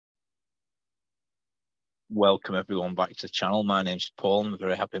Welcome everyone back to the channel. My name's Paul. I'm a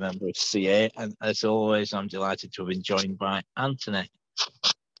very happy member of CA, and as always, I'm delighted to have been joined by Anthony.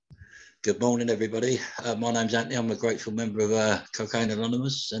 Good morning, everybody. My name's Anthony. I'm a grateful member of Cocaine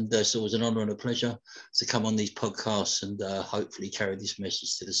Anonymous, and it's always an honour and a pleasure to come on these podcasts and hopefully carry this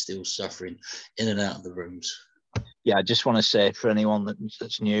message to the still suffering in and out of the rooms. Yeah, I just want to say for anyone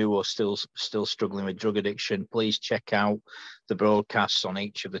that's new or still struggling with drug addiction, please check out the broadcasts on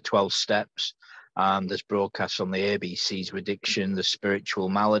each of the 12 steps. There's broadcasts on the ABCs of addiction, the spiritual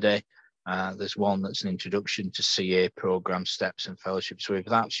malady. There's one that's an introduction to CA program steps and fellowships. So if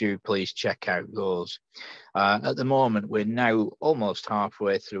that's you, please check out those. At the moment, we're now almost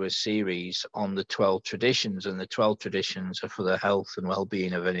halfway through a series on the 12 traditions, and the 12 traditions are for the health and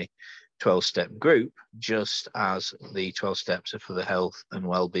well-being of any 12-step group, just as the 12 steps are for the health and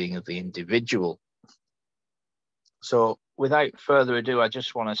well-being of the individual. So without further ado, I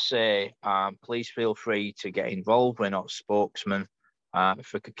just want to say, please feel free to get involved. We're not spokesmen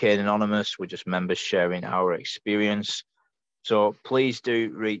for Cocaine Anonymous. We're just members sharing our experience. So please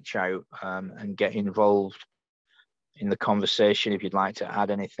do reach out and get involved in the conversation. If you'd like to add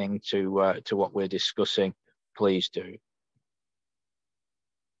anything to what we're discussing, please do.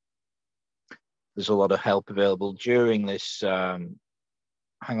 There's a lot of help available during this. Hang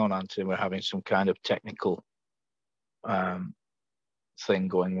on, Anthony, we're having some kind of technical thing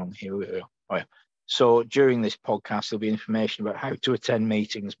going on here. Oh, yeah. So during this podcast, there'll be information about how to attend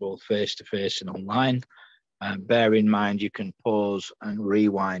meetings, both face-to-face and online. Bear in mind, you can pause and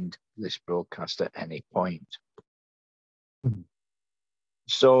rewind this broadcast at any point.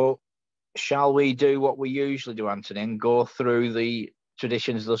 So shall we do what we usually do, Anthony, and go through the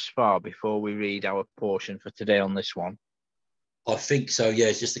traditions thus far before we read our portion for today on this one? I think so, yeah.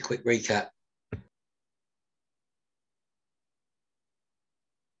 It's just a quick recap.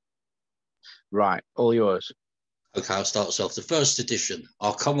 Right, all yours. Okay, I'll start us off. The first edition,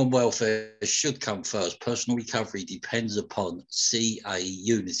 our common welfare should come first. Personal recovery depends upon CA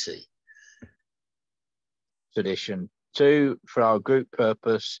unity. Tradition 2, for our group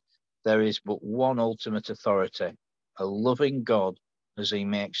purpose, there is but one ultimate authority, a loving God, as he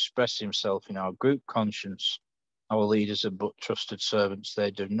may express himself in our group conscience. Our leaders are but trusted servants,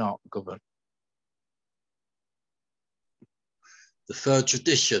 they do not govern. The third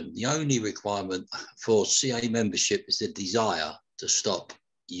tradition, the only requirement for CA membership is the desire to stop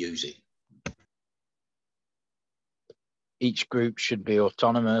using. Each group should be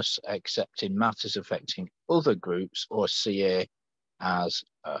autonomous, except in matters affecting other groups or CA as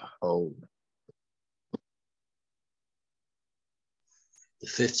a whole. The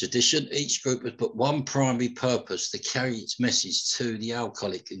fifth tradition, each group has but one primary purpose, to carry its message to the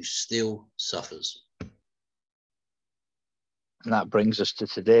alcoholic who still suffers. And that brings us to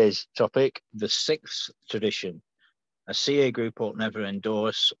today's topic, the sixth tradition. A CA group ought never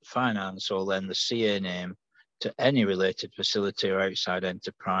endorse, finance, or lend the CA name to any related facility or outside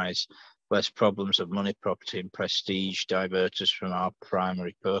enterprise, lest problems of money, property, and prestige divert us from our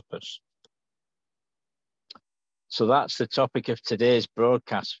primary purpose. So that's the topic of today's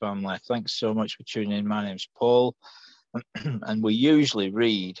broadcast, family. Thanks so much for tuning in. My name's Paul. And we usually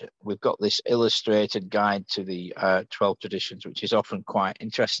read, we've got this illustrated guide to the 12 traditions, which is often quite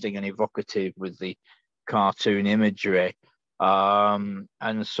interesting and evocative with the cartoon imagery. And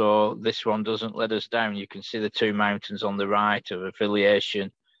so this one doesn't let us down. You can see the two mountains on the right of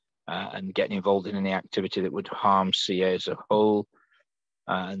affiliation and getting involved in any activity that would harm CA as a whole.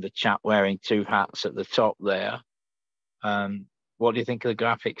 And the chap wearing two hats at the top there. What do you think of the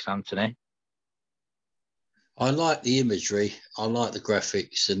graphics, Anthony? I like the imagery, I like the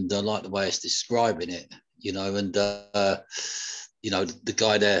graphics, and I like the way it's describing it, you know, and, you know, the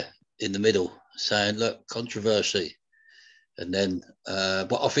guy there in the middle saying, look, controversy. And then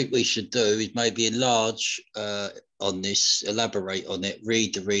what I think we should do is maybe enlarge on this, elaborate on it,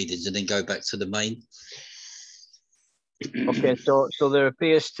 read the readings, and then go back to the main. Okay, so there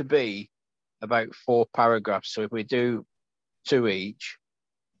appears to be about 4 paragraphs. So if we do 2 each,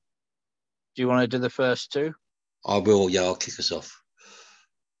 do you want to do the first 2? I will, yeah, I'll kick us off.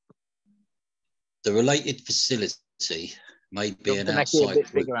 The related facility may be an outside a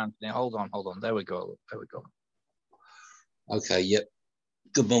bit bigger, Anthony. Hold on. There we go. Okay, yep.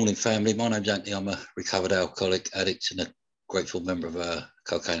 Good morning, family. My name's Anthony. I'm a recovered alcoholic, addict, and a grateful member of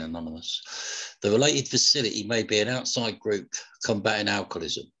Cocaine Anonymous. The related facility may be an outside group combating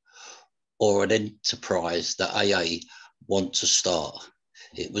alcoholism or an enterprise that AA want to start.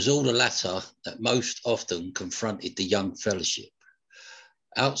 It was all the latter that most often confronted the young fellowship.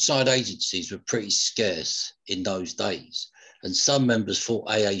 Outside agencies were pretty scarce in those days. And some members thought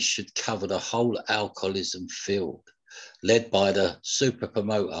AA should cover the whole alcoholism field, led by the super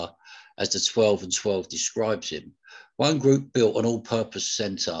promoter, as the 12 and 12 describes him. One group built an all-purpose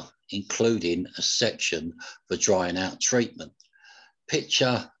centre, including a section for drying out treatment.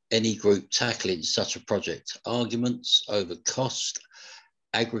 Picture any group tackling such a project. Arguments over cost,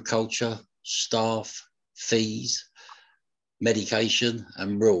 agriculture, staff, fees, medication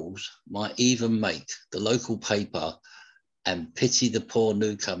and rules might even make the local paper, and pity the poor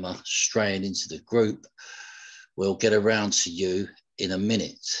newcomer straying into the group. We'll get around to you in a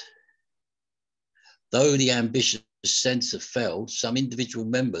minute. Though the ambitious centre failed, some individual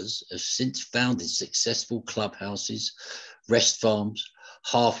members have since founded successful clubhouses, rest farms,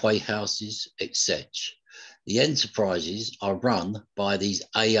 halfway houses, etc. The enterprises are run by these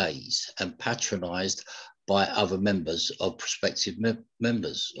AAs and patronised by other members of prospective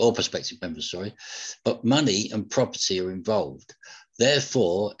members, but money and property are involved.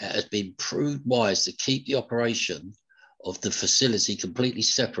 Therefore, it has been proved wise to keep the operation of the facility completely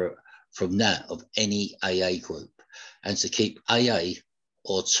separate from that of any AA group, and to keep AA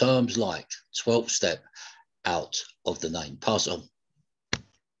or terms like 12 step out of the name. Pass on.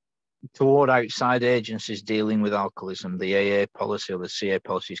 Toward outside agencies dealing with alcoholism, the AA policy or the CA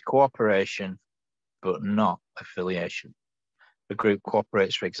policy is cooperation, but not affiliation. The group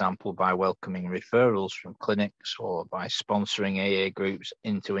cooperates, for example, by welcoming referrals from clinics or by sponsoring AA groups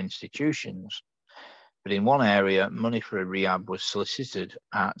into institutions. But in one area, money for a rehab was solicited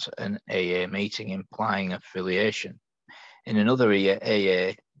at an AA meeting, implying affiliation. In another area,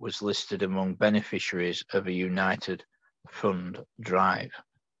 AA was listed among beneficiaries of a United Fund drive.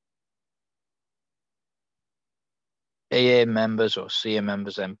 AA members or CA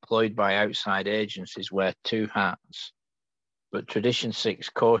members employed by outside agencies wear two hats, but Tradition 6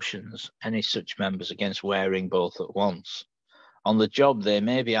 cautions any such members against wearing both at once. On the job, they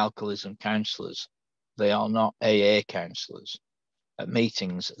may be alcoholism counsellors. They are not AA counsellors. At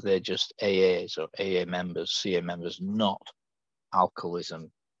meetings, they're just AAs or AA members, CA members, not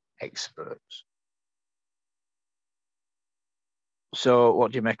alcoholism experts. So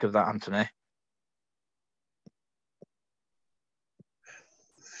what do you make of that, Anthony?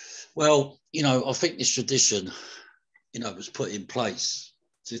 Well, I think this tradition, was put in place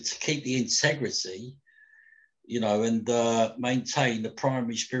to keep the integrity, and maintain the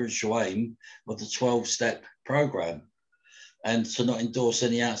primary spiritual aim of the 12-step program, and to not endorse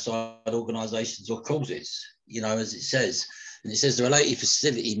any outside organisations or causes, as it says. And it says the related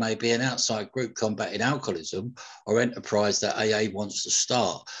facility may be an outside group combating alcoholism or enterprise that AA wants to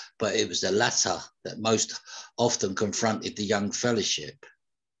start, but it was the latter that most often confronted the young fellowship.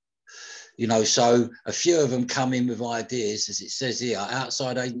 So a few of them come in with ideas, as it says here.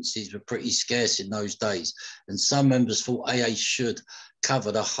 Outside agencies were pretty scarce in those days, and some members thought AA should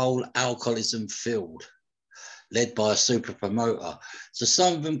cover the whole alcoholism field, led by a super promoter. So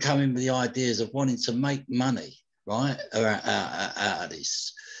some of them come in with the ideas of wanting to make money, right, out of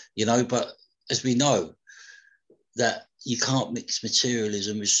this, but as we know, that you can't mix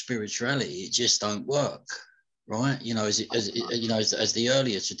materialism with spirituality. It just don't work. Right, as the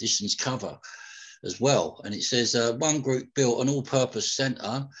earlier traditions cover as well. And it says one group built an all-purpose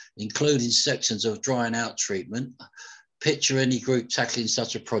centre, including sections of drying out treatment. Picture any group tackling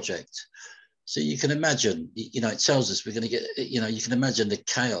such a project. So you can imagine, it tells us we're going to get, you can imagine the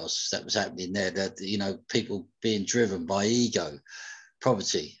chaos that was happening there, that, people being driven by ego,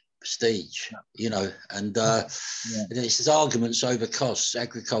 poverty, prestige, and it says arguments over costs,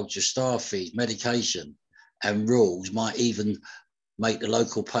 agriculture, staff fees, medication, and rules might even make the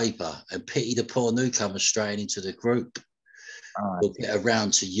local paper, and pity the poor newcomer straying into the group. We'll get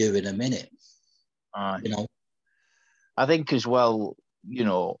around to you in a minute. I think as well,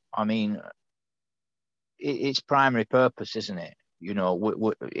 it's primary purpose, isn't it?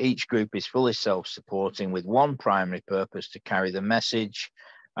 Each group is fully self-supporting with one primary purpose: to carry the message,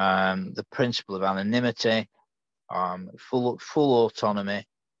 the principle of anonymity, full autonomy.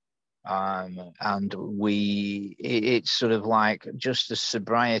 And it's sort of like just the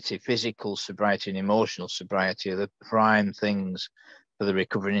sobriety, physical sobriety and emotional sobriety are the prime things for the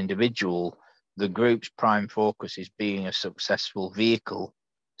recovering individual. The group's prime focus is being a successful vehicle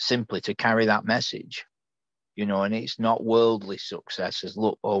simply to carry that message, and it's not worldly success as,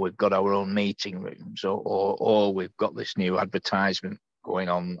 look, we've got our own meeting rooms, or we've got this new advertisement going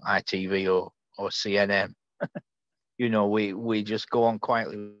on ITV or CNN. We just go on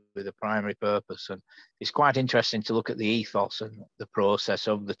quietly with a primary purpose. And it's quite interesting to look at the ethos and the process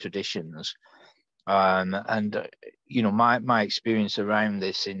of the traditions. My experience around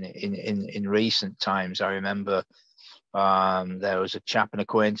this in recent times, I remember There was a chap, an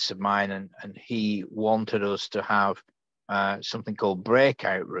acquaintance of mine, and he wanted us to have something called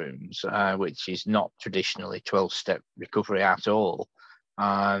breakout rooms, which is not traditionally 12-step recovery at all.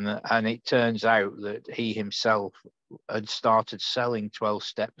 And it turns out that he himself had started selling 12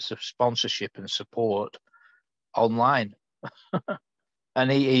 steps of sponsorship and support online.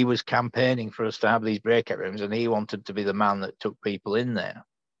 And he was campaigning for us to have these breakout rooms, and he wanted to be the man that took people in there.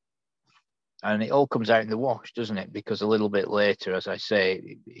 And it all comes out in the wash, doesn't it? Because a little bit later, as I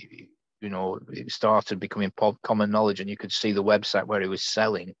say, it started becoming common knowledge, and you could see the website where he was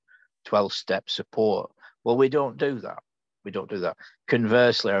selling 12-step support. Well, we don't do that. We don't do that.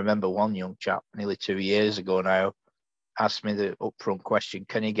 Conversely, I remember one young chap nearly 2 years ago now asked me the upfront question,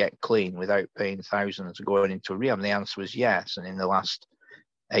 can he get clean without paying thousands going into a rehab? And the answer was yes. And in the last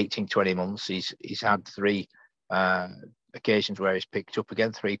 18, 20 months, he's had 3 occasions where he's picked up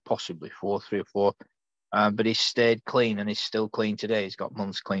again, 3, possibly 4, 3 or 4. But he's stayed clean, and he's still clean today. He's got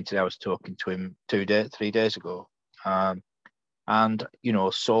months clean today. I was talking to him 3 days ago. And,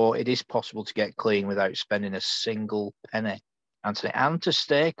 so it is possible to get clean without spending a single penny, Anthony, and to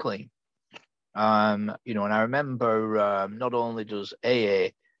stay clean. And I remember not only does AA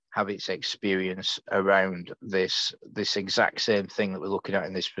have its experience around this exact same thing that we're looking at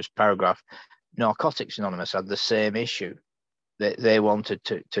in this first paragraph, Narcotics Anonymous had the same issue. They wanted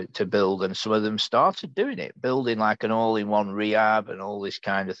to build, and some of them started doing it, building like an all-in-one rehab and all this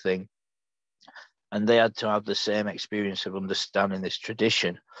kind of thing. And they had to have the same experience of understanding this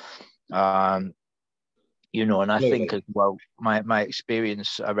tradition. And I think as well, my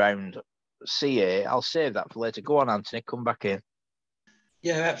experience around CA, I'll save that for later. Go on, Anthony, come back in.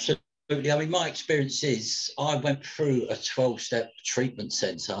 Yeah, absolutely. I mean, my experience is I went through a 12-step treatment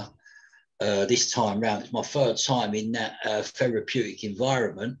centre this time round. It's my 3rd time in that therapeutic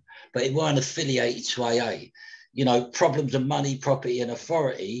environment, but it weren't affiliated to AA. Problems of money, property and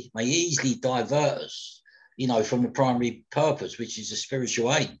authority may easily divert us, from the primary purpose, which is a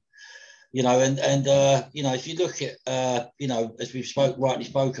spiritual aim. If you look at, as we've rightly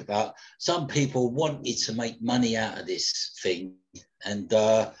spoke about, some people wanted to make money out of this thing, and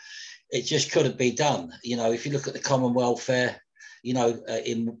it just couldn't be done. If you look at the common welfare,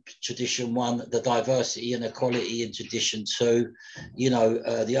 in tradition 1, the diversity and equality in tradition 2,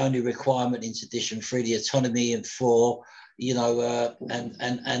 the only requirement in tradition 3, the autonomy in 4, and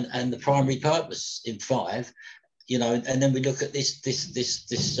the primary purpose in 5. And then we look at this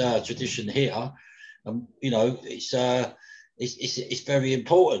tradition here, it's very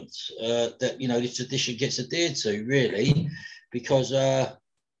important that this tradition gets adhered to, really, because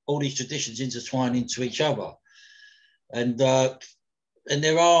all these traditions intertwine into each other, and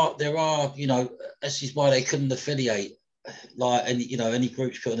there are this is why they couldn't affiliate, like any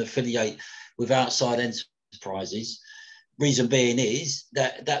groups couldn't affiliate with outside enterprises. Reason being is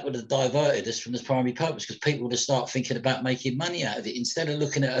that would have diverted us from the primary purpose, because people would have started thinking about making money out of it instead of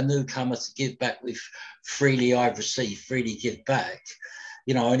looking at a newcomer to give back with freely I've received, freely give back.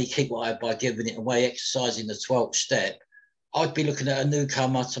 Only keep what I have by giving it away, exercising the 12th step. I'd be looking at a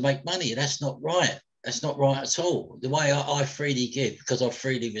newcomer to make money. That's not right. That's not right at all. The way I freely give, because I've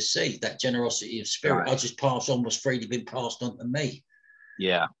freely received, that generosity of spirit, right, I just pass on what's freely been passed on to me.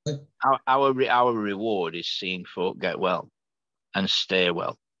 Yeah. Our reward is seeing folk get well and stay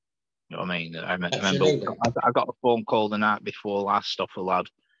well. You know what I mean? I remember I got a phone call the night before last off a lad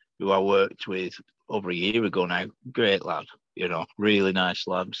who I worked with over a year ago now. Great lad, really nice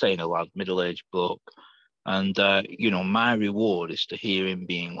lad. I'm saying a lad, middle-aged bloke. And, my reward is to hear him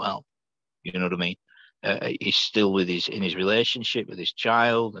being well. You know what I mean? He's still in his relationship with his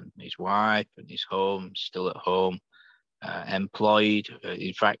child and his wife and his home, still at home. Employed,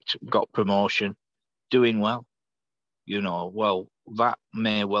 in fact, got promotion, doing well. Well, that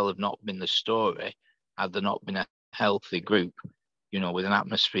may well have not been the story had there not been a healthy group, with an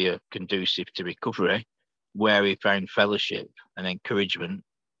atmosphere conducive to recovery, where he found fellowship and encouragement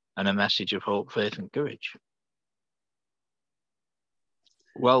and a message of hope, faith and courage.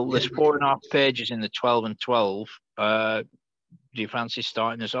 Well, there's 4.5 pages in the 12 and 12. Do you fancy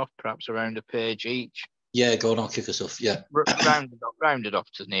starting us off, perhaps around a page each? Yeah, go on, I'll kick us off, yeah. Round it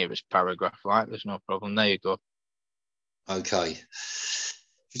off to the nearest paragraph, right? There's no problem. There you go. Okay.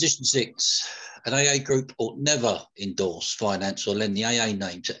 Tradition 6. An AA group ought never endorse, finance or lend the AA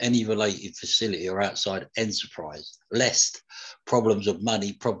name to any related facility or outside enterprise, lest problems of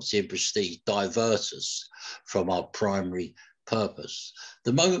money, property and prestige divert us from our primary purpose.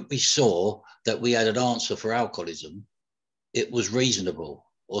 The moment we saw that we had an answer for alcoholism, it was reasonable,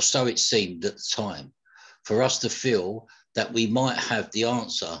 or so it seemed at the time, for us to feel that we might have the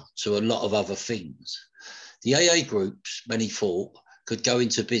answer to a lot of other things. The AA groups, many thought, could go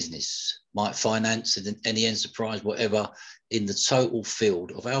into business, might finance any enterprise, whatever, in the total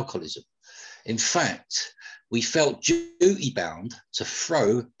field of alcoholism. In fact, we felt duty bound to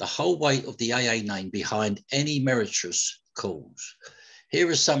throw the whole weight of the AA name behind any meritorious cause. Here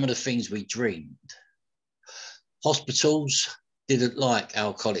are some of the things we dreamed. Hospitals didn't like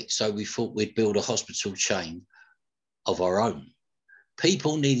alcoholics, so we thought we'd build a hospital chain of our own.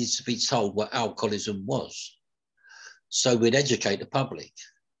 People needed to be told what alcoholism was, so we'd educate the public,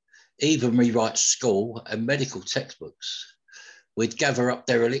 even rewrite school and medical textbooks. We'd gather up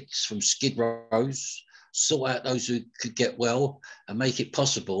derelicts from skid rows, sort out those who could get well, and make it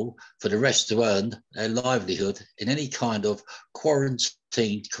possible for the rest to earn their livelihood in any kind of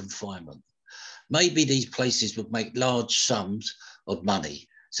quarantined confinement. Maybe these places would make large sums of money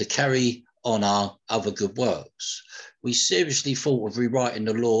to carry on our other good works. We seriously thought of rewriting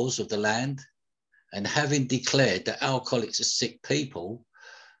the laws of the land, and having declared that alcoholics are sick people,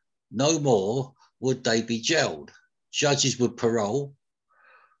 no more would they be jailed. Judges would parole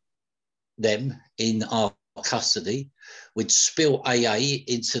them in our custody. We'd spill AA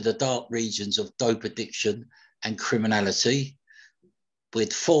into the dark regions of dope addiction and criminality.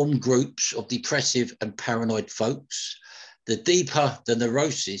 We'd form groups of depressive and paranoid folks. The deeper the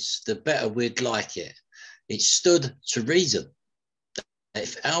neurosis, the better we'd like it. It stood to reason that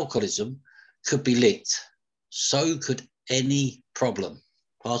if alcoholism could be licked, so could any problem.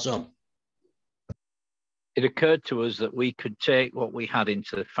 Pass on. It occurred to us that we could take what we had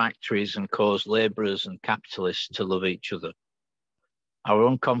into the factories and cause labourers and capitalists to love each other. Our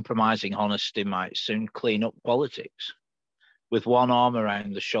uncompromising honesty might soon clean up politics. With one arm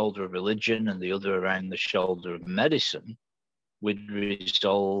around the shoulder of religion and the other around the shoulder of medicine, we'd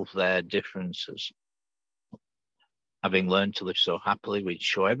resolve their differences. Having learned to live so happily, we'd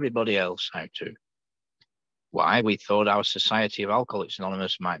show everybody else how to. Why? We thought our Society of Alcoholics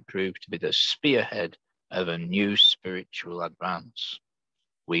Anonymous might prove to be the spearhead of a new spiritual advance.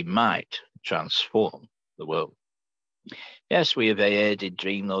 We might transform the world. Yes, we of AA did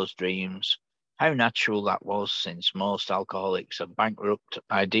dream those dreams. How natural that was, since most alcoholics are bankrupt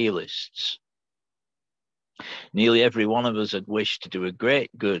idealists. Nearly every one of us had wished to do a great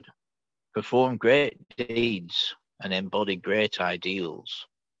good, perform great deeds, and embody great ideals.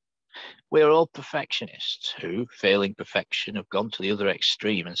 We are all perfectionists who, failing perfection, have gone to the other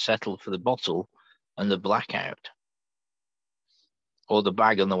extreme and settled for the bottle and the blackout, or the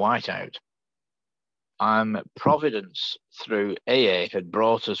bag and the whiteout. Providence through AA had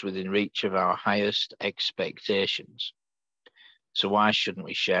brought us within reach of our highest expectations. So why shouldn't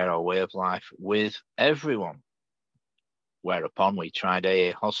we share our way of life with everyone? Whereupon we tried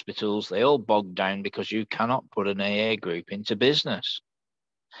AA hospitals. They all bogged down because you cannot put an AA group into business.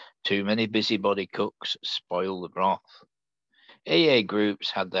 Too many busybody cooks spoil the broth. AA groups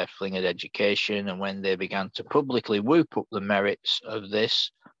had their fling at education, and when they began to publicly whoop up the merits of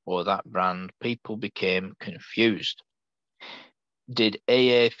this or that brand, people became confused. Did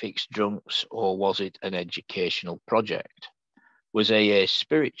AA fix drunks, or was it an educational project? Was AA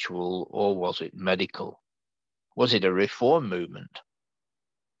spiritual, or was it medical? Was it a reform movement?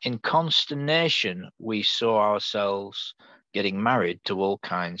 In consternation, we saw ourselves getting married to all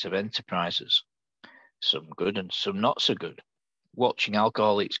kinds of enterprises, some good and some not so good. Watching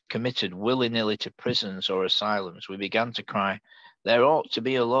alcoholics committed willy-nilly to prisons or asylums, we began to cry, there ought to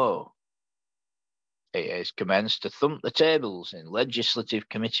be a law. AAs commenced to thump the tables in legislative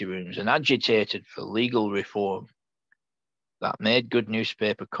committee rooms and agitated for legal reform. That made good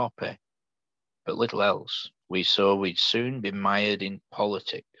newspaper copy, but little else. We saw we'd soon be mired in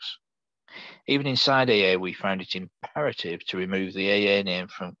politics. Even inside AA, we found it imperative to remove the AA name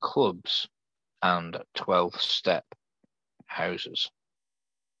from clubs and 12-step houses.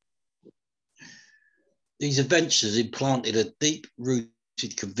 These adventures implanted a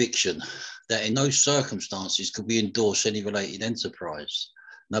deep-rooted conviction that in no circumstances could we endorse any related enterprise,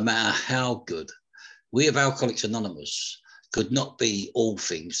 no matter how good. We of Alcoholics Anonymous could not be all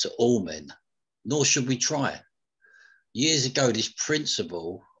things to all men, nor should we try. Years ago, this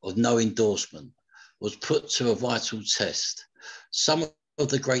principle of no endorsement was put to a vital test. Some of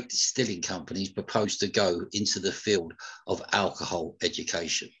the great distilling companies proposed to go into the field of alcohol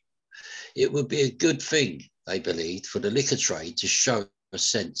education. It would be a good thing, they believed, for the liquor trade to show a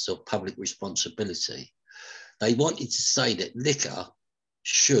sense of public responsibility. They wanted to say that liquor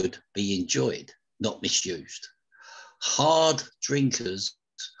should be enjoyed, not misused. Hard drinkers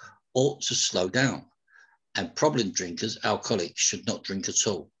ought to slow down, and problem drinkers, alcoholics, should not drink at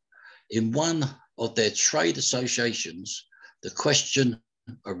all. In one of their trade associations, the question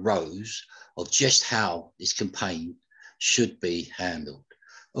arose of just how this campaign should be handled.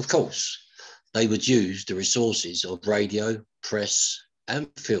 Of course, they would use the resources of radio, press, and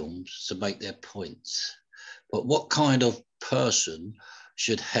films to make their points. But what kind of person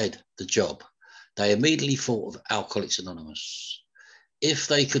should head the job? They immediately thought of Alcoholics Anonymous. If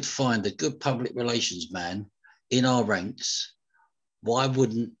they could find a good public relations man in our ranks, why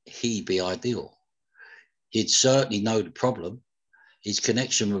wouldn't he be ideal? He'd certainly know the problem. His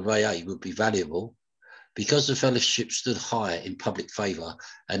connection with AA would be valuable because the fellowship stood high in public favour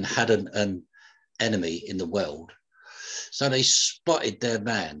and had an enemy in the world. So they spotted their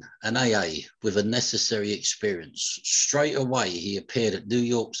man, an AA with a necessary experience. Straight away, he appeared at New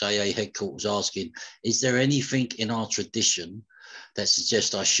York's AA headquarters asking, is there anything in our tradition that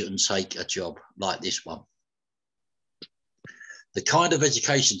suggests I shouldn't take a job like this one? The kind of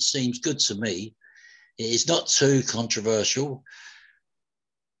education seems good to me. It is not too controversial.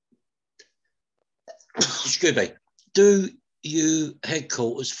 Excuse me. Do you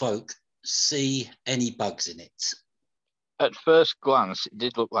headquarters folk see any bugs in it? At first glance, it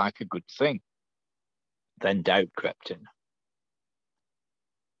did look like a good thing. Then doubt crept in.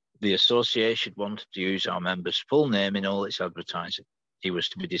 The association wanted to use our member's full name in all its advertising. He was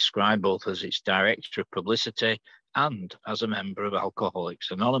to be described both as its director of publicity and as a member of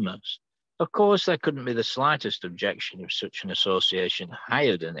Alcoholics Anonymous. Of course, there couldn't be the slightest objection if such an association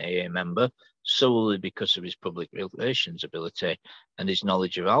hired an AA member solely because of his public relations ability and his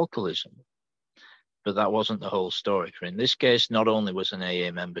knowledge of alcoholism. But that wasn't the whole story, for in this case, not only was an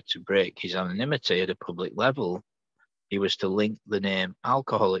AA member to break his anonymity at a public level, he was to link the name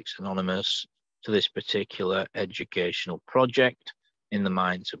Alcoholics Anonymous to this particular educational project in the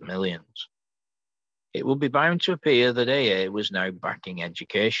minds of millions. It would be bound to appear that AA was now backing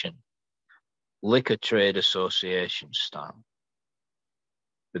education, liquor trade association style.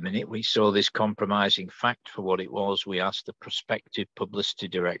 The minute we saw this compromising fact for what it was, we asked the prospective publicity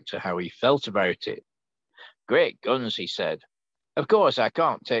director how he felt about it. Great guns, he said. Of course, I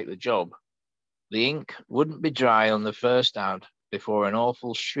can't take the job. The ink wouldn't be dry on the first ad before an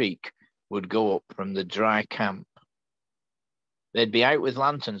awful shriek would go up from the dry camp. They'd be out with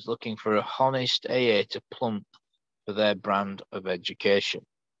lanterns looking for a honest AA to plump for their brand of education.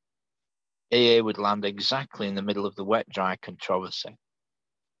 AA would land exactly in the middle of the wet-dry controversy.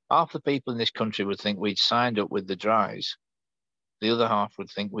 Half the people in this country would think we'd signed up with the dries. The other half would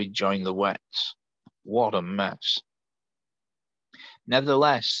think we'd joined the wets. What a mess.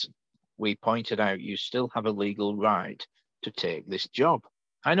 Nevertheless, we pointed out you still have a legal right to take this job.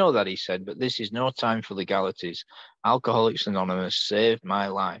 I know that, he said, but this is no time for legalities. Alcoholics Anonymous saved my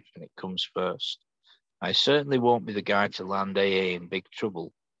life and it comes first. I certainly won't be the guy to land AA in big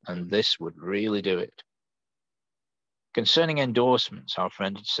trouble, and this would really do it. Concerning endorsements, our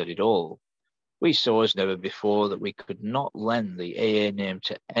friend had said it all. We saw as never before that we could not lend the AA name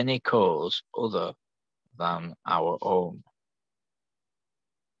to any cause other than our own.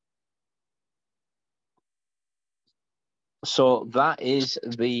 So that is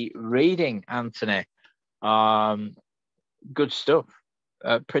the reading, Anthony. Good stuff.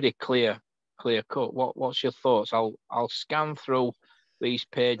 Pretty clear cut. What's your thoughts? I'll scan through these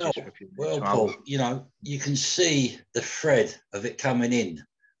pages for a few minutes. Well, Paul, you can see the thread of it coming in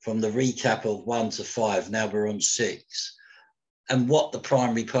from the recap of 1 to 5. Now we're on 6, and what the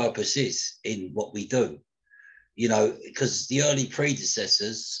primary purpose is in what we do. Because the early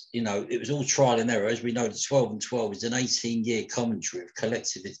predecessors, it was all trial and error. As we know, the 12 and 12 is an 18-year commentary of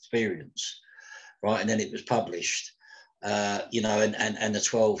collective experience, right? And then it was published, and the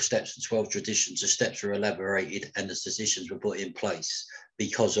 12 steps and 12 traditions, the steps were elaborated and the decisions were put in place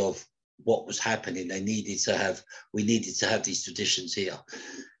because of what was happening. We needed to have these traditions here.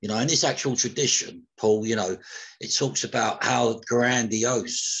 And this actual tradition, Paul, it talks about how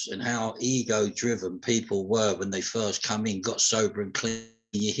grandiose and how ego-driven people were when they first come in, got sober and clean.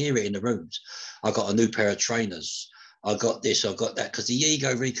 You hear it in the rooms. I got a new pair of trainers. I got this, I got that, because the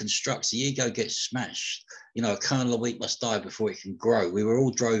ego reconstructs, the ego gets smashed. A kernel of wheat must die before it can grow. We were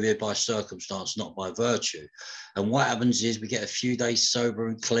all drove here by circumstance, not by virtue. And what happens is we get a few days sober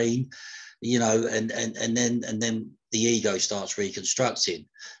and clean, and then the ego starts reconstructing.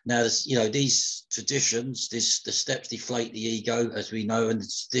 Now, these traditions, the steps deflate the ego, as we know, and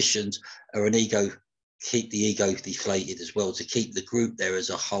the traditions are keep the ego deflated as well, to keep the group there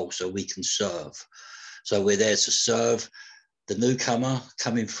as a whole so we can serve. So we're there to serve the newcomer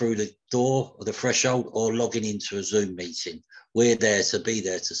coming through the door or the threshold or logging into a Zoom meeting. We're there to be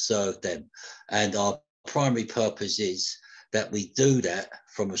there to serve them. And our primary purpose is that we do that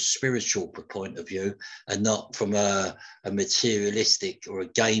from a spiritual point of view and not from a materialistic or a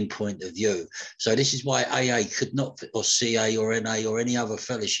gain point of view. So this is why AA could not, or CA or NA or any other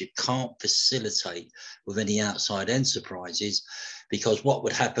fellowship can't facilitate with any outside enterprises, because what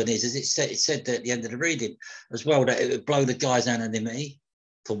would happen is, as it said at the end of the reading as well, that it would blow the guy's anonymity,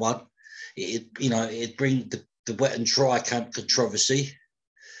 for one. It'd bring the wet and dry controversy,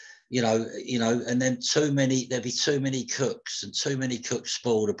 and then there'd be too many cooks, and too many cooks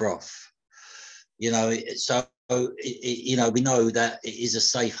spoil the broth, so we know that it is a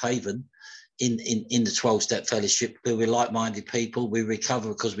safe haven in the 12-step fellowship, where we're like-minded people. We recover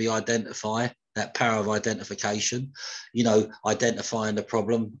because we identify, that power of identification, identifying the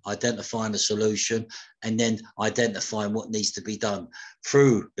problem, identifying the solution, and then identifying what needs to be done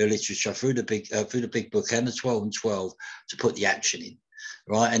through the literature, through the big book and the 12 and 12, to put the action in,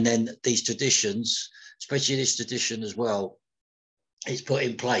 right? And then these traditions, especially this tradition as well, it's put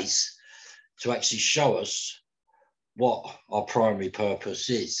in place to actually show us what our primary purpose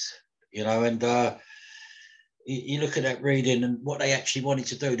is, and you look at that reading and what they actually wanted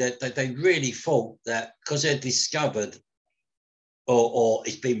to do. They really thought that because they'd discovered, or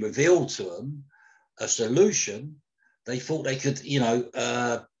it's been revealed to them, a solution, they thought they could,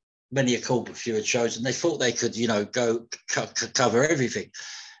 many are called but few are chosen. They thought they could, go cover everything.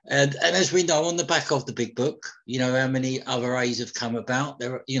 And as we know, on the back of the big book, how many other A's have come about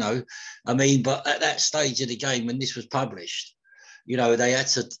there, but at that stage of the game when this was published, they had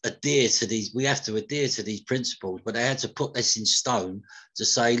to adhere to these, we have to adhere to these principles, but they had to put this in stone to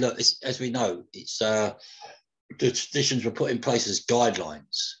say, look, as we know, it's the traditions were put in place as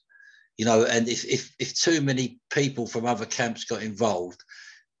guidelines, and if too many people from other camps got involved,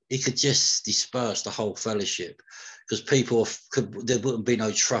 it could just disperse the whole fellowship, because there wouldn't be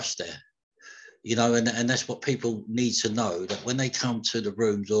no trust there, and that's what people need to know, that when they come to the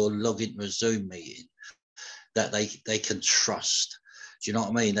rooms or log into a Zoom meeting, that they can trust. Do you know what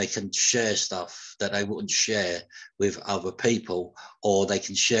I mean? They can share stuff that they wouldn't share with other people, or they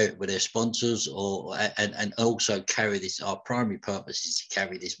can share it with their sponsors, and also carry this. Our primary purpose is to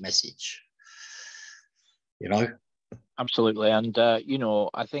carry this message. Absolutely, and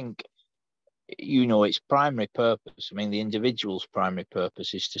I think its primary purpose. I mean, the individual's primary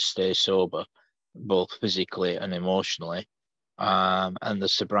purpose is to stay sober, both physically and emotionally. And the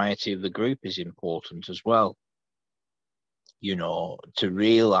sobriety of the group is important as well. To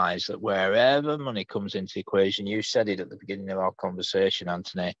realize that wherever money comes into the equation, you said it at the beginning of our conversation,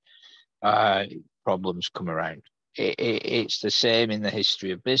 Anthony, problems come around. It's the same in the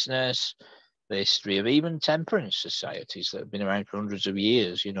history of business, the history of even temperance societies that have been around for hundreds of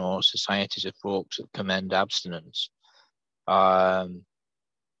years, societies of folks that commend abstinence. And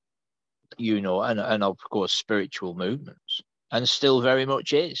of course, spiritual movements. And still very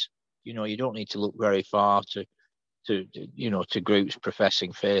much is. You don't need to look very far to groups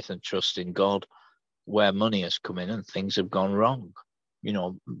professing faith and trust in God, where money has come in and things have gone wrong.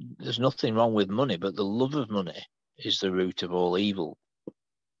 There's nothing wrong with money, but the love of money is the root of all evil.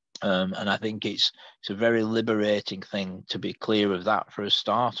 And I think it's a very liberating thing to be clear of that for a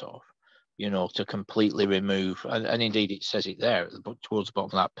start off, to completely remove, and indeed it says it there towards the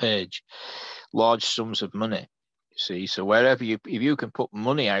bottom of that page, large sums of money. See, so wherever if you can put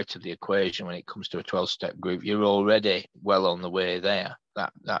money out of the equation when it comes to a 12-step group, you're already well on the way there.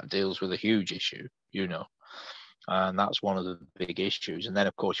 That deals with a huge issue, and that's one of the big issues. And then,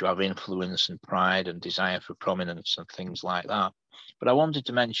 of course, you have influence and pride and desire for prominence and things like that. But I wanted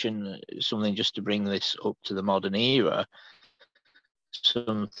to mention something just to bring this up to the modern era,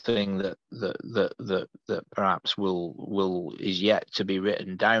 something that perhaps is yet to be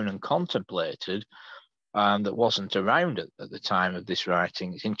written down and contemplated. That wasn't around at the time of this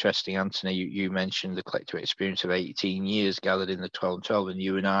writing. It's interesting, Anthony, you mentioned the collective experience of 18 years gathered in the 12 and 12, and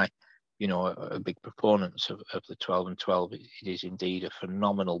you and I, are big proponents of the 12 and 12. It is indeed a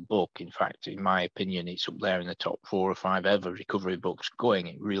phenomenal book. In fact, in my opinion, it's up there in the top 4 or 5 ever recovery books going.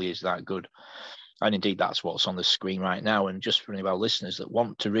 It really is that good. And indeed, that's what's on the screen right now. And just for any of our listeners that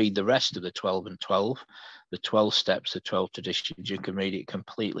want to read the rest of the 12 and 12, the 12 steps, the 12 traditions, you can read it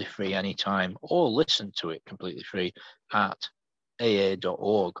completely free anytime, or listen to it completely free at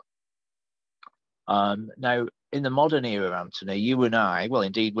aa.org. Now, in the modern era, Anthony, you and I, well,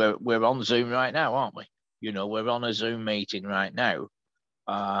 indeed, we're on Zoom right now, aren't we? We're on a Zoom meeting right now.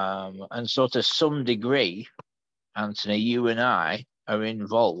 And so to some degree, Anthony, you and I are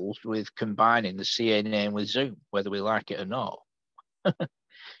involved with combining the CA name with Zoom, whether we like it or not.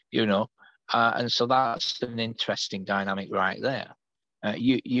 And so that's an interesting dynamic right there.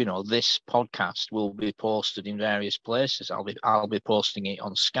 You know, this podcast will be posted in various places. I'll be posting it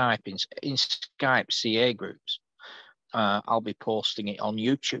on Skype in Skype CA groups. I'll be posting it on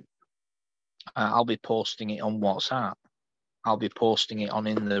YouTube. I'll be posting it on WhatsApp. I'll be posting it on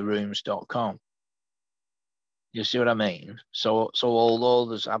intherooms.com. You see what I mean? So although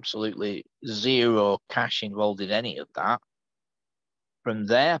there's absolutely zero cash involved in any of that, from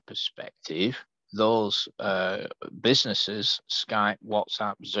their perspective, those businesses, Skype,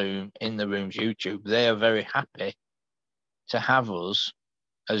 WhatsApp, Zoom, In the Rooms, YouTube, they are very happy to have us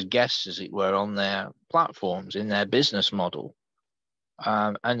as guests, as it were, on their platforms, in their business model.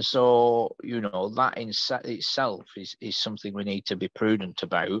 And so, you know, that in itself is something we need to be prudent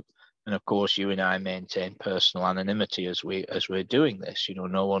about. And of course, you and I maintain personal anonymity as we're doing this. You know,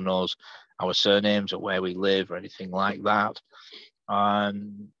 no one knows our surnames or where we live or anything like that.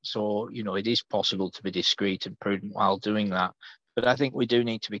 So, you know, it is possible to be discreet and prudent while doing that. But I think we do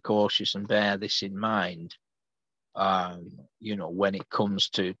need to be cautious and bear this in mind, you know, when it comes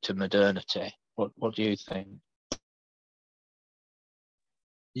to modernity. What do you think?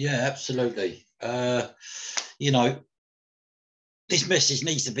 Yeah, absolutely. You know, this message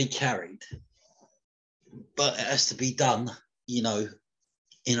needs to be carried, but it has to be done, you know,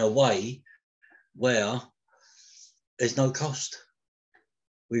 in a way where there's no cost.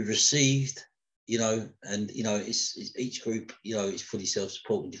 We've received, you know, and, you know, it's each group, you know, is fully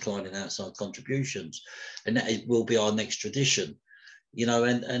self-supporting, declining outside contributions. And that will be our next tradition, you know,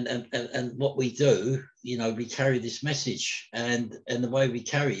 and what we do, you know, we carry this message, and the way we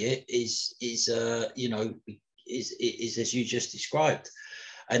carry it is you know, is as you just described,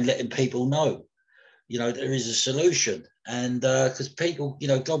 and letting people know, you know, there is a solution. And because people, you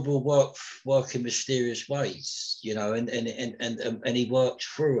know, God will work in mysterious ways, you know, and he works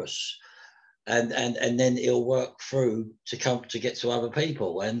through us, and then he'll work through to get to other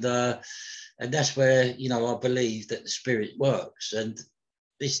people, and that's where, you know, I believe that the Spirit works. And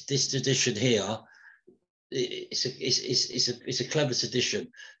this tradition here, it's a clever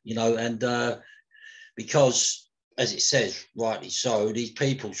tradition, you know, and because, as it says, rightly so, these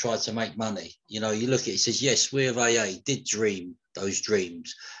people try to make money. You know, you look at it, it says, yes, we of AA did dream those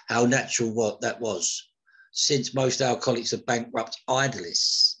dreams. How natural what that was, since most alcoholics are bankrupt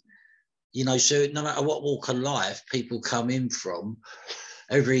idolists. You know, so no matter what walk of life people come in from,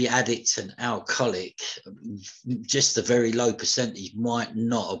 every addict and alcoholic, just a very low percentage might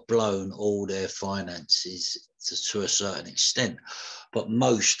not have blown all their finances to a certain extent, but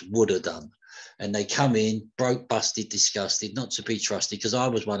most would have done. And they come in broke, busted, disgusted, not to be trusted, because I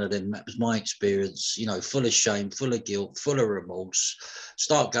was one of them. That was my experience, you know, full of shame, full of guilt, full of remorse.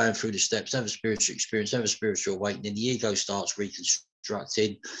 Start going through the steps, have a spiritual experience, have a spiritual awakening. The ego starts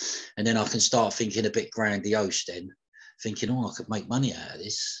reconstructing, and then I can start thinking a bit grandiose then, thinking, oh, I could make money out of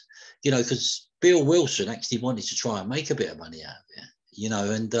this, you know, because Bill Wilson actually wanted to try and make a bit of money out of it, you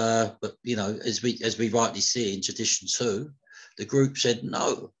know, and but, you know, as we rightly see in tradition 2, the group said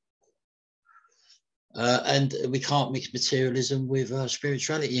no. And we can't mix materialism with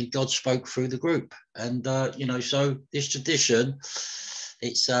spirituality, and God spoke through the group. And you know, so this tradition,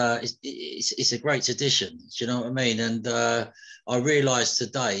 it's a great tradition. Do you know what I mean? And I realised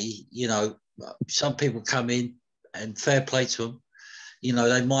today, you know, some people come in, and fair play to them. You know,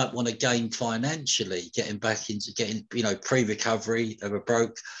 they might want to gain financially, getting back into you know, pre-recovery, they were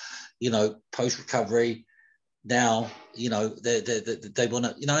broke, you know, post-recovery. Now, you know, they want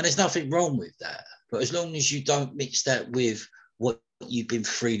to, you know, and there's nothing wrong with that. But as long as you don't mix that with what you've been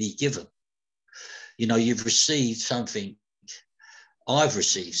freely given, you know, you've received something. I've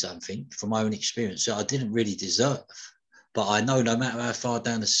received something from my own experience that I didn't really deserve. But I know no matter how far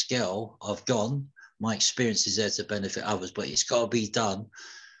down the scale I've gone, my experience is there to benefit others. But it's got to be done,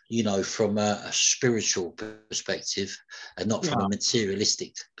 you know, from a spiritual perspective, and not from a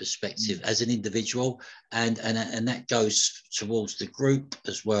materialistic perspective as an individual. And that goes towards the group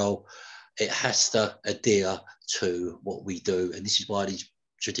as well. It has to adhere to what we do. And this is why these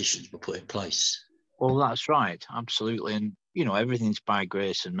traditions were put in place. Well, that's right. Absolutely. And, you know, everything's by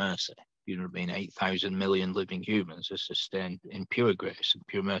grace and mercy. You know what I mean? 8,000 million living humans are sustained in pure grace and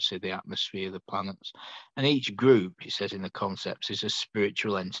pure mercy, the atmosphere, the planets. And each group, it says in the concepts, is a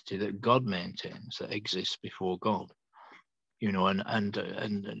spiritual entity that God maintains, that exists before God. You know, and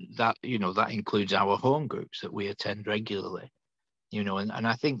that, you know, that includes our home groups that we attend regularly. You know, and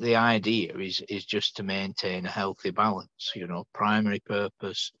I think the idea is just to maintain a healthy balance, you know, primary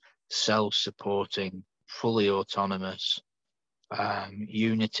purpose, self-supporting, fully autonomous,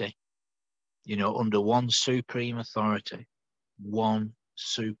 unity, you know, under one supreme authority,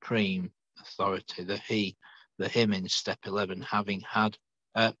 the He, the hymn in step 11, having had,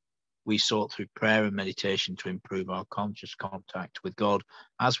 we sought through prayer and meditation to improve our conscious contact with God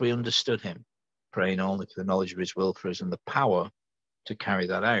as we understood him, praying only for the knowledge of his will for us and the power to carry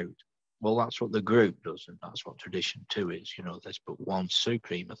that out. Well, that's what the group does, and that's what tradition 2 is. You know, there's but one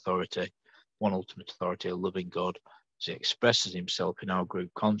supreme authority, one ultimate authority, a loving God, as he expresses himself in our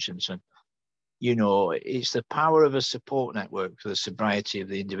group conscience. And, you know, it's the power of a support network for the sobriety of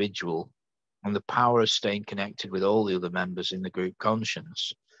the individual and the power of staying connected with all the other members in the group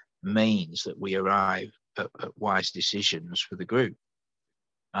conscience means that we arrive at wise decisions for the group.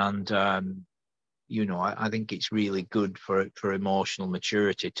 And, you know, I think it's really good for emotional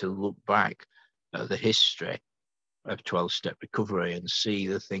maturity to look back at the history of 12-step recovery and see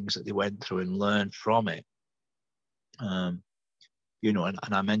the things that they went through and learn from it. You know, and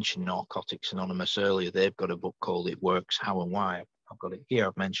I mentioned Narcotics Anonymous earlier. They've got a book called It Works, How and Why. I've got it here.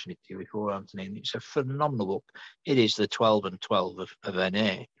 I've mentioned it to you before, Anthony, and it's a phenomenal book. It is the 12 and 12 of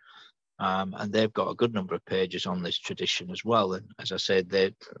NA. And they've got a good number of pages on this tradition as well. And as I said,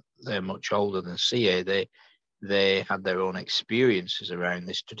 they're much older than CA. They had their own experiences around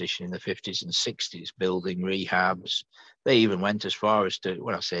this tradition in the 50s and 60s, building rehabs. They even went as far as to,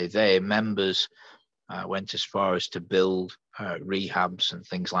 when I say they, members went as far as to build rehabs and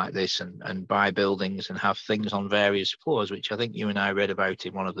things like this, and buy buildings and have things on various floors, which I think you and I read about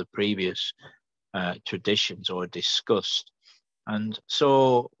in one of the previous traditions or discussed. And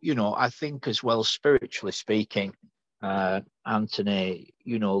so, you know, I think as well, spiritually speaking, Anthony,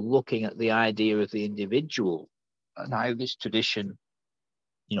 you know, looking at the idea of the individual and how this tradition,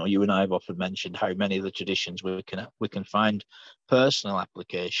 you know, you and I have often mentioned how many of the traditions we can find personal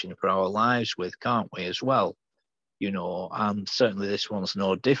application for our lives with, can't we, as well? You know, and certainly this one's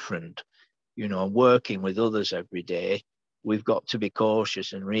no different. You know, working with others every day, we've got to be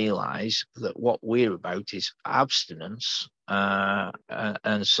cautious and realize that what we're about is abstinence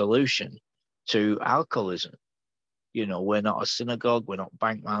and solution to alcoholism. You know, we're not a synagogue, we're not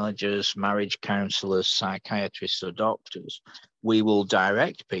bank managers, marriage counselors, psychiatrists, or doctors. We will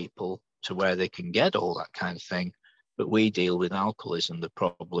direct people to where they can get all that kind of thing, but we deal with alcoholism, the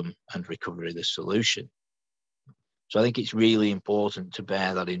problem, and recovery, the solution. So I think it's really important to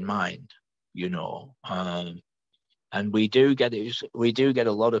bear that in mind, you know. And we do get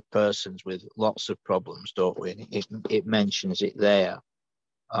a lot of persons with lots of problems, don't we? It mentions it there.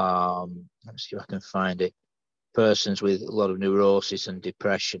 Let's see if I can find it. Persons with a lot of neurosis and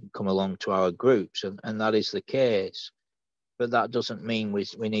depression come along to our groups, and that is the case. But that doesn't mean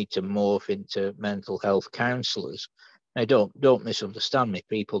we need to morph into mental health counsellors. Now, don't misunderstand me.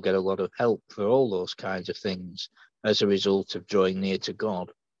 People get a lot of help for all those kinds of things as a result of drawing near to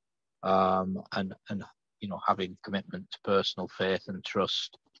God, and you know, having commitment to personal faith and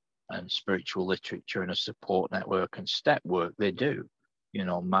trust and spiritual literature and a support network and step work. They do, you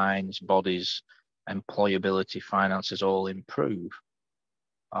know, minds, bodies, employability, finances all improve.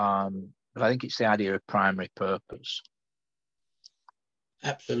 But I think it's the idea of primary purpose.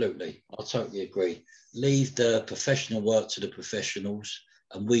 Absolutely, I totally agree. Leave the professional work to the professionals,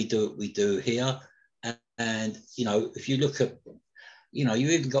 and we do what we do here. And you know, if you look at, you know, you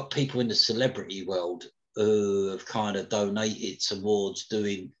even got people in the celebrity world who have kind of donated towards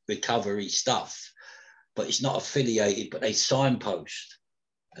doing recovery stuff, but it's not affiliated, but they signpost,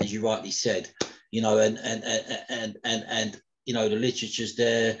 as you rightly said, you know, and you know, the literature's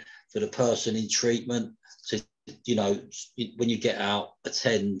there for the person in treatment to, you know, when you get out,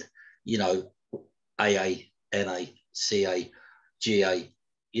 attend, you know, AA, NA, CA, GA,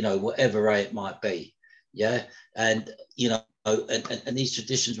 you know, whatever A it might be. Yeah. And, you know, and these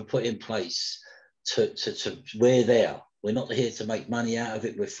traditions were put in place to we're there. We're not here to make money out of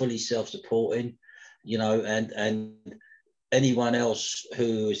it. We're fully self-supporting, you know, and anyone else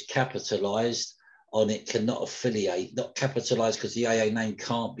who is capitalized on it cannot affiliate, not capitalized because the AA name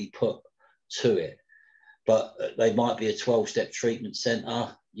can't be put to it. But they might be a 12-step treatment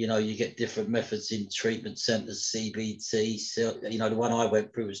center. You know, you get different methods in treatment centers, CBT. So, you know, the one I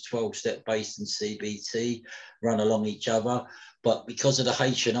went through was 12-step based in CBT, run along each other. But because of the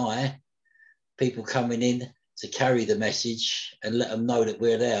H&I, people coming in to carry the message and let them know that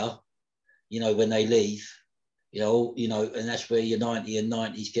we're there, you know, when they leave, you know, and that's where your 90 and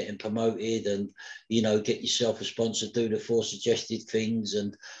 90s getting promoted, and, you know, get yourself a sponsor, do the 4 suggested things,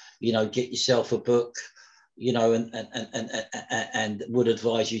 and, you know, get yourself a book, you know, and would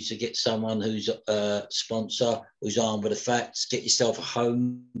advise you to get someone who's a sponsor, who's armed with the facts, get yourself a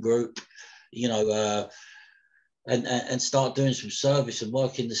home group, you know, and start doing some service and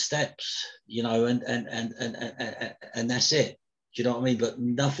working the steps, you know, and that's it. Do you know what I mean? But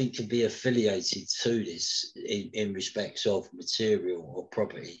nothing can be affiliated to this in respects of material or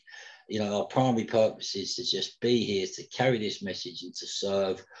property. You know, our primary purpose is to just be here to carry this message and to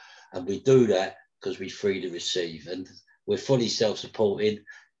serve. And we do that because we freely receive. And we're fully self-supporting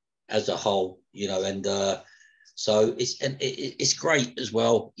as a whole, you know, and so it's great as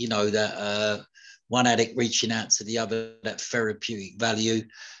well, you know, that one addict reaching out to the other, that therapeutic value,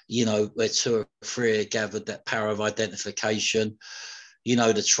 you know, where two or three are gathered, that power of identification, you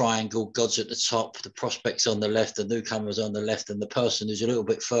know, the triangle, God's at the top, the prospects on the left, the newcomers on the left, and the person who's a little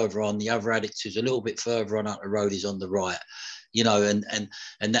bit further on, the other addict who's a little bit further on up the road is on the right, you know, and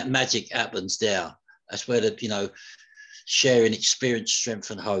that magic happens there. That's where the, you know, sharing experience,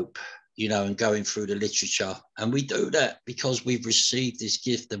 strength, and hope, you know, and going through the literature. And we do that because we've received this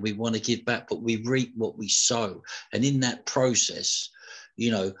gift and we want to give back, but we reap what we sow. And in that process,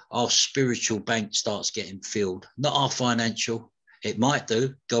 you know, our spiritual bank starts getting filled, not our financial. It might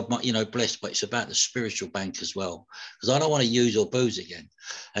do, God might, you know, bless, but it's about the spiritual bank as well. Because I don't want to use or booze again.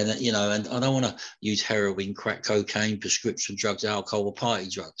 And, you know, and I don't want to use heroin, crack cocaine, prescription drugs, alcohol, or party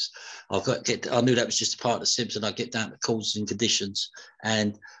drugs. I knew that was just a part of the symptom. I get down to causes and conditions.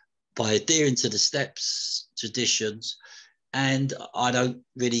 And by adhering to the steps, traditions, and I don't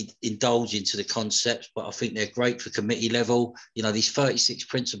really indulge into the concepts, but I think they're great for committee level. You know, these 36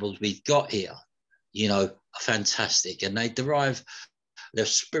 principles we've got here, you know, are fantastic. And they're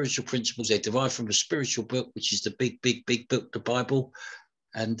spiritual principles. They derive from a spiritual book, which is the big book, the Bible.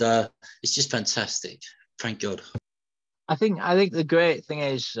 And it's just fantastic. Thank God. I think the great thing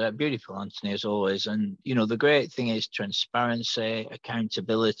is beautiful, Anthony, as always. And, you know, the great thing is transparency,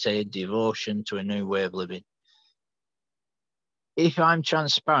 accountability, devotion to a new way of living. If I'm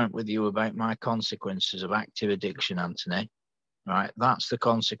transparent with you about my consequences of active addiction, Anthony, right, that's the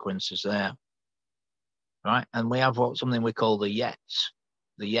consequences there, right? And we have something we call the yet,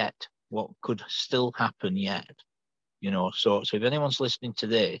 what could still happen yet, you know. So if anyone's listening to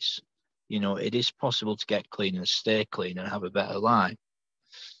this, you know, it is possible to get clean and stay clean and have a better life.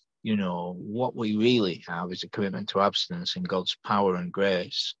 You know, what we really have is a commitment to abstinence in God's power and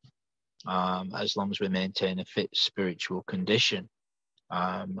grace, as long as we maintain a fit spiritual condition,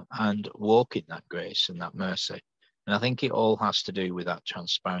 and walk in that grace and that mercy. And I think it all has to do with that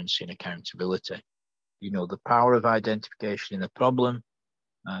transparency and accountability. You know, the power of identification in the problem,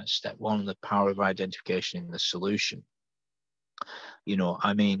 step one, the power of identification in the solution. You know,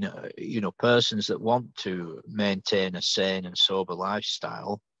 I mean, you know, persons that want to maintain a sane and sober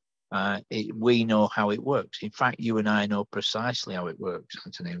lifestyle, we know how it works. In fact, you and I know precisely how it works,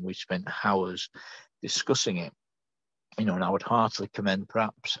 Anthony, and we've spent hours discussing it. You know, and I would heartily commend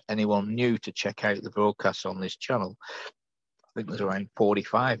perhaps anyone new to check out the broadcasts on this channel. I think there's around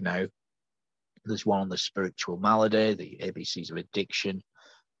 45 now. There's one on the spiritual malady, the ABCs of addiction.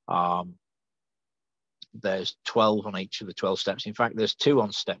 There's 12 on each of the 12 steps. In fact, there's 2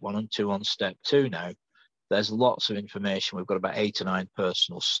 on step 1 and 2 on step 2 now. There's lots of information. We've got about 8 or 9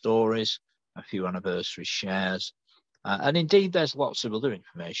 personal stories, a few anniversary shares. And indeed, there's lots of other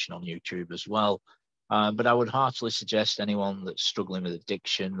information on YouTube as well. But I would heartily suggest anyone that's struggling with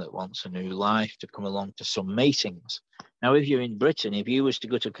addiction, that wants a new life, to come along to some meetings. Now, if you're in Britain, if you was to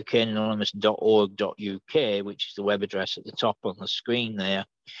go to cocaineanonymous.org.uk, which is the web address at the top on the screen there,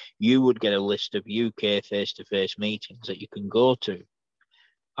 you would get a list of UK face-to-face meetings that you can go to.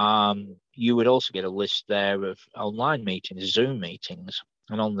 You would also get a list there of online meetings, Zoom meetings,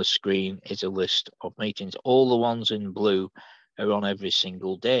 and on the screen is a list of meetings. All the ones in blue are on every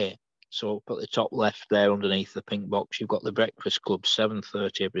single day. So up at the top left there underneath the pink box, you've got the Breakfast Club,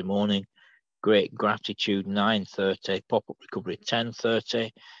 7:30 every morning. Great Gratitude, 9:30. Pop-up Recovery,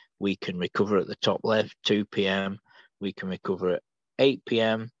 10:30. We Can Recover at the top left, 2 p.m. We Can Recover at 8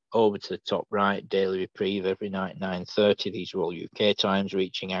 p.m. Over to the top right, Daily Reprieve every night, 9:30. These are all UK times,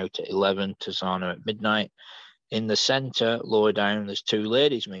 reaching out at 11 to Zana at midnight. In the centre, lower down, there's 2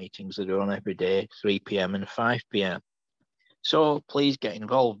 ladies' meetings that are on every day, 3 p.m. and 5 p.m. So please get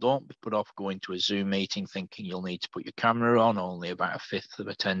involved. Don't be put off going to a Zoom meeting thinking you'll need to put your camera on. Only about 1/5 of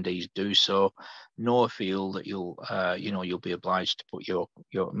attendees do so. Nor feel that you'll be obliged to put your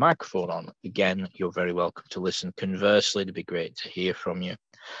microphone on. Again, you're very welcome to listen. Conversely, it'd be great to hear from you.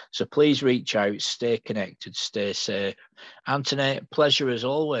 So please reach out, stay connected, stay safe. Anthony, pleasure as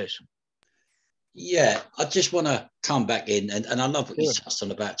always. Yeah, I just want to come back in, and I love what you touched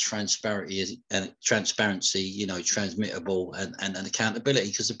on about transparency, you know, transmittable and accountability,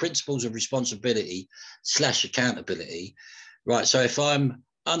 because the principles of responsibility / accountability, right? So if I'm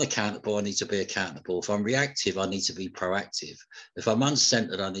unaccountable, I need to be accountable. If I'm reactive, I need to be proactive. If I'm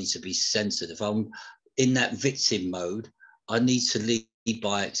uncentered, I need to be centered. If I'm in that victim mode, I need to lead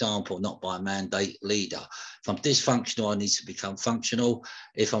by example, not by mandate leader. If I'm dysfunctional, I need to become functional.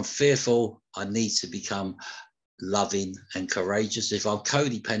 If I'm fearful, I need to become loving and courageous. If I'm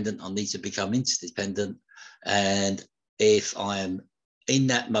codependent, I need to become interdependent. And if I'm in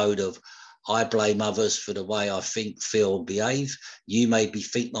that mode of I blame others for the way I think, feel, and behave, you made me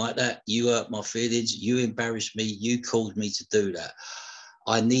think like that, you hurt my feelings, you embarrassed me, you caused me to do that.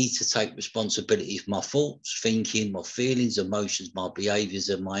 I need to take responsibility for my thoughts, thinking, my feelings, emotions, my behaviors,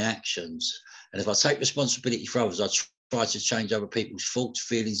 and my actions. And if I take responsibility for others, I try to change other people's thoughts,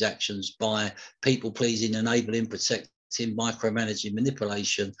 feelings, actions by people pleasing, enabling, protecting, micromanaging,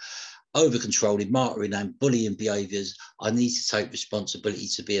 manipulation, over controlling, martyring, and bullying behaviors. I need to take responsibility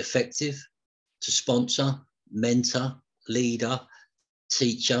to be effective, to sponsor, mentor, leader,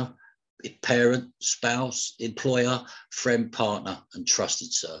 teacher, parent, spouse, employer, friend, partner, and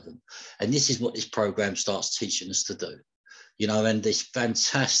trusted servant. And this is what this program starts teaching us to do. You know, and this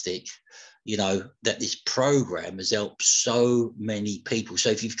fantastic, you know, that this program has helped so many people. So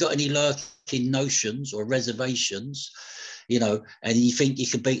if you've got any lurking notions or reservations, you know, and you think you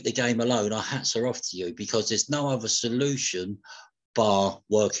can beat the game alone, our hats are off to you, because there's no other solution bar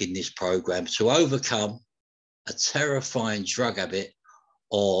working this program to overcome a terrifying drug habit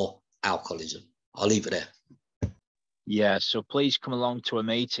or alcoholism. I'll leave it there. Yeah, so please come along to a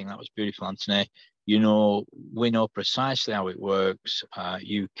meeting. That was beautiful, Anthony. You know, we know precisely how it works.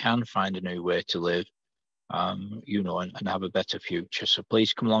 You can find a new way to live, you know, and have a better future. So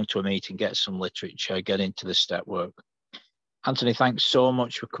please come along to a meeting, get some literature, get into the step work. Anthony, thanks so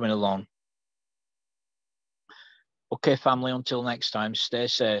much for coming along. Okay, family, until next time, stay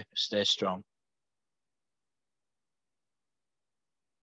safe, stay strong.